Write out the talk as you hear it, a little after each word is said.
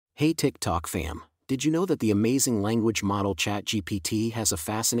Hey TikTok fam, did you know that the amazing language model ChatGPT has a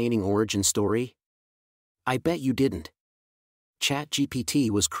fascinating origin story? I bet you didn't.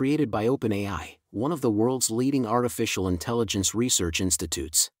 ChatGPT was created by OpenAI, one of the world's leading artificial intelligence research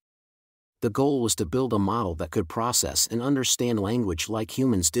institutes. The goal was to build a model that could process and understand language like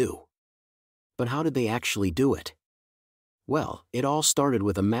humans do. But how did they actually do it? Well, it all started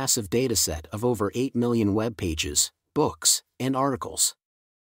with a massive dataset of over 8 million web pages, books, and articles.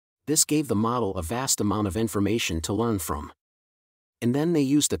 This gave the model a vast amount of information to learn from. And then they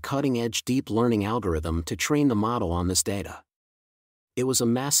used a cutting-edge deep learning algorithm to train the model on this data. It was a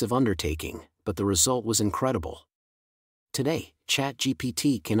massive undertaking, but the result was incredible. Today,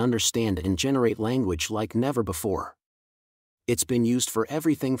 ChatGPT can understand and generate language like never before. It's been used for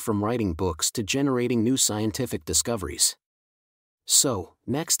everything from writing books to generating new scientific discoveries. So,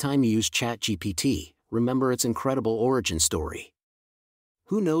 next time you use ChatGPT, remember its incredible origin story.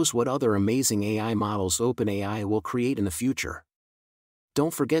 Who knows what other amazing AI models OpenAI will create in the future?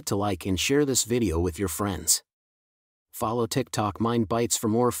 Don't forget to like and share this video with your friends. Follow TikTok Mind Bites for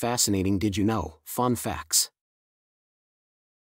more fascinating Did You Know fun facts.